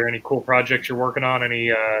different, but are there any cool projects you're working on,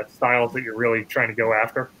 any styles that you're really trying to go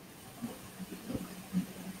after?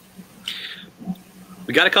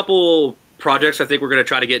 We got a couple projects I think we're going to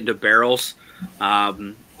try to get into barrels.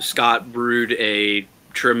 Scott brewed a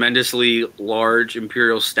tremendously large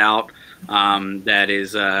imperial stout that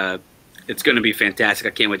is it's going to be fantastic.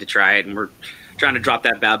 I can't wait to try it, and we're trying to drop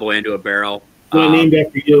that bad boy into a barrel. I named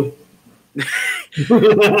after you.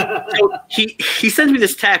 So he sends me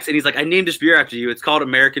this text, and he's like, I named this beer after you. It's called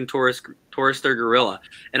American Tourister Gorilla.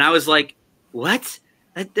 And I was like, what?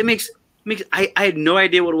 That makes I had no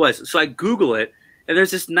idea what it was. So I Google it, and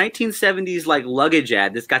there's this 1970s like luggage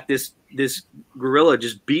ad that's got this gorilla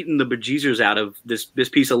just beating the bejesus out of this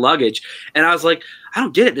piece of luggage. And I was like, I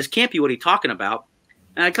don't get it. This can't be what he's talking about.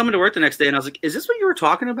 And I come into work the next day, and I was like, is this what you were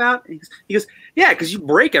talking about? And he goes, yeah, because you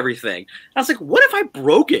break everything. And I was like, what if I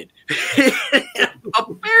broke it?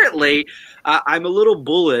 Apparently, I'm a little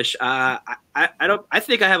bullish. I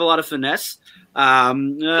think I have a lot of finesse.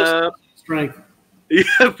 Strength. Yeah,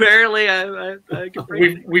 apparently, I can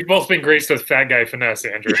break it. We've both been graced with fat guy finesse,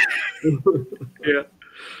 Andrew. Yeah.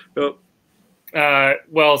 Oh.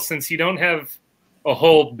 Well, since you don't have a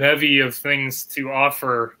whole bevy of things to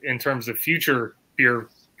offer in terms of future beer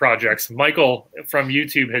projects, Michael from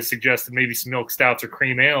YouTube has suggested maybe some milk stouts or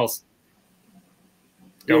cream ales.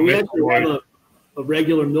 We actually have a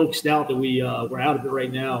regular milk stout that we're out of it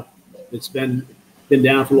right now. It's been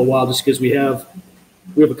down for a little while just because we have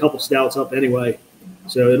a couple stouts up anyway.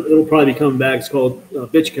 So it'll probably be coming back. It's called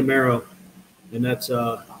Bitch Camaro, and that's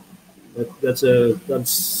a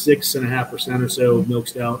 6.5% or so milk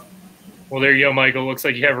stout. Well, there you go, Michael. Looks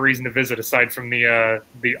like you have a reason to visit aside from the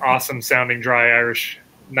awesome sounding dry Irish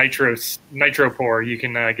nitro pour. You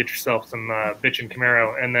can get yourself some Bitch and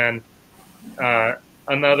Camaro. And then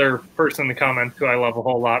another person in the comments who I love a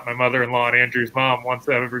whole lot, my mother-in-law and Andrew's mom, wants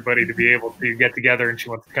everybody to be able to get together, and she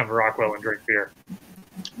wants to come to Rockwell and drink beer.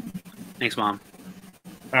 Thanks, Mom.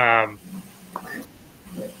 What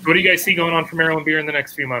do you guys see going on for Maryland beer in the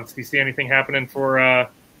next few months? Do you see anything happening for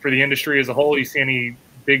the industry as a whole? Do you see any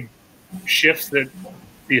big shifts that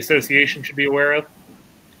the association should be aware of?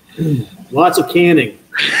 Lots of canning.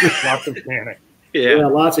 Lots of canning. Yeah,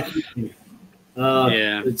 lots of canning.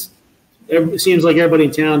 It seems like everybody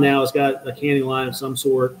in town now has got a canning line of some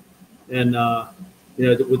sort, and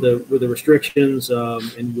with the restrictions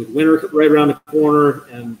and with winter right around the corner,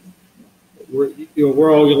 and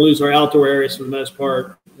we're all going to lose our outdoor areas for the most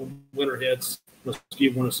part when winter hits. Most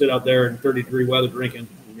people want to sit out there in 30-degree weather drinking.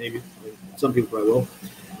 maybe. Some people probably will.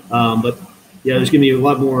 But yeah, there's going to be a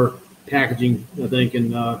lot more packaging, I think,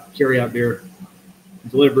 and carry-out beer,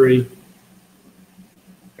 delivery.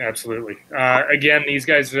 Absolutely. Again, these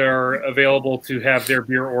guys are available to have their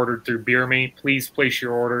beer ordered through Beer Me. Please place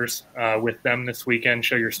your orders with them this weekend.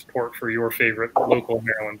 Show your support for your favorite local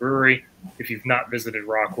Maryland brewery. If you've not visited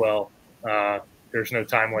Rockwell, there's no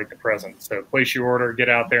time like the present. So place your order, get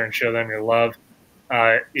out there and show them your love.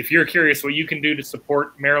 If you're curious what you can do to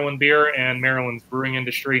support Maryland beer and Maryland's brewing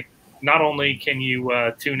industry, not only can you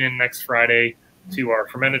tune in next Friday to our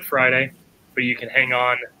Fermented Friday, but you can hang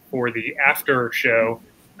on for the after show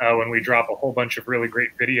when we drop a whole bunch of really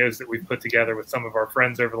great videos that we've put together with some of our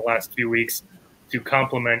friends over the last few weeks to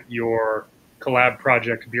complement your collab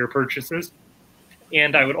project beer purchases.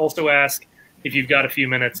 And I would also ask, if you've got a few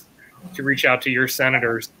minutes, to reach out to your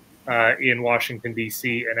senators in Washington,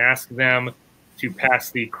 D.C. and ask them to pass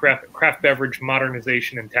the Craft Beverage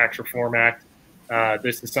Modernization and Tax Reform Act.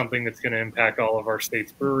 This is something that's going to impact all of our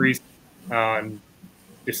state's breweries. On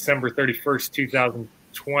December 31st,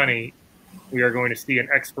 2020, we are going to see an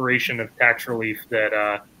expiration of tax relief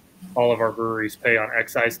that all of our breweries pay on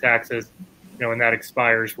excise taxes. When that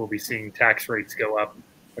expires, we'll be seeing tax rates go up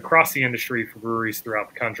across the industry for breweries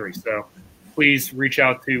throughout the country. So please reach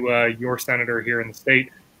out to your senator here in the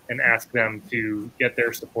state and ask them to get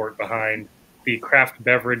their support behind the Craft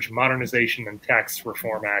Beverage Modernization and Tax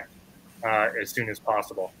Reform Act as soon as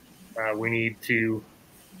possible. We need to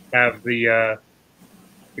have the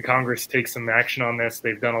Congress take some action on this.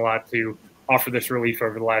 They've done a lot to offer this relief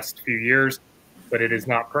over the last few years, but it is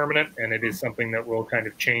not permanent, and it is something that will kind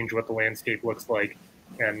of change what the landscape looks like,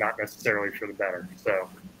 and not necessarily for the better. So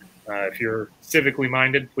if you're civically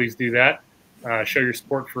minded, please do that. Show your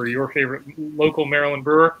support for your favorite local Maryland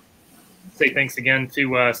brewer. Say thanks again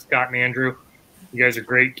to Scott and Andrew. You guys are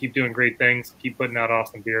great. Keep doing great things. Keep putting out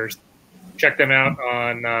awesome beers. Check them out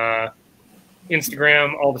on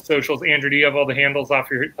Instagram, all the socials. Andrew, do you have all the handles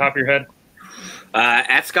off your top of your head?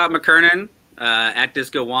 At Scott McKernan, at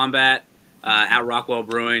Disco Wombat, at Rockwell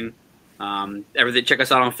Brewing. Everything. Check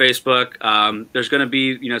us out on Facebook. There's going to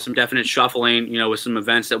be, some definite shuffling, with some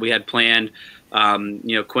events that we had planned.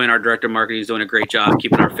 Quinn, our director of marketing, is doing a great job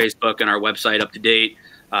keeping our Facebook and our website up to date.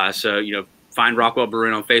 So, find Rockwell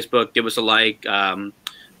Brewing on Facebook. Give us a like.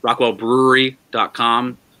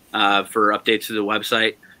 RockwellBrewery.com for updates to the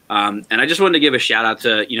website. And I just wanted to give a shout out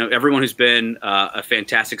to, everyone who's been a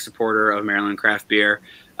fantastic supporter of Maryland craft beer.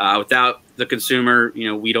 Without the consumer,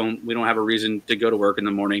 we don't have a reason to go to work in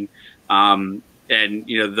the morning. And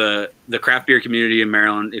the craft beer community in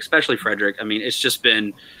Maryland, especially Frederick, it's just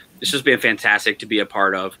been fantastic to be a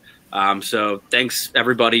part of. So thanks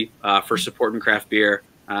everybody for supporting craft beer.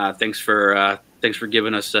 Thanks for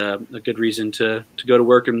giving us a good reason to go to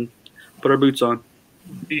work and put our boots on.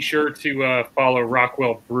 Be sure to follow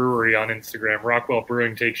Rockwell Brewery on Instagram. Rockwell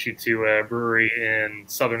Brewing takes you to a brewery in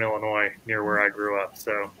Southern Illinois near where I grew up.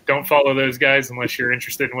 So don't follow those guys unless you're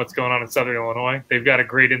interested in what's going on in Southern Illinois. They've got a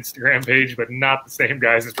great Instagram page, but not the same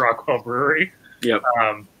guys as Rockwell Brewery. Yep.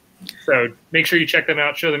 So make sure you check them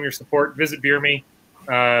out. Show them your support. Visit Beer Me.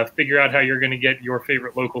 Figure out how you're going to get your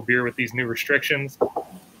favorite local beer with these new restrictions.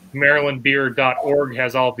 MarylandBeer.org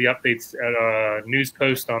has all the updates at a news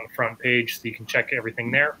post on the front page, so you can check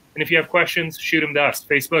everything there. And if you have questions, shoot them to us.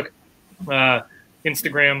 Facebook,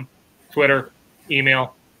 Instagram, Twitter,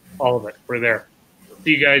 email, all of it. We're there.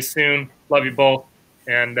 See you guys soon. Love you both,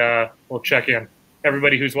 and we'll check in.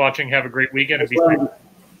 Everybody who's watching, have a great weekend. And be safe.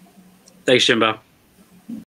 Thanks, Jimbo.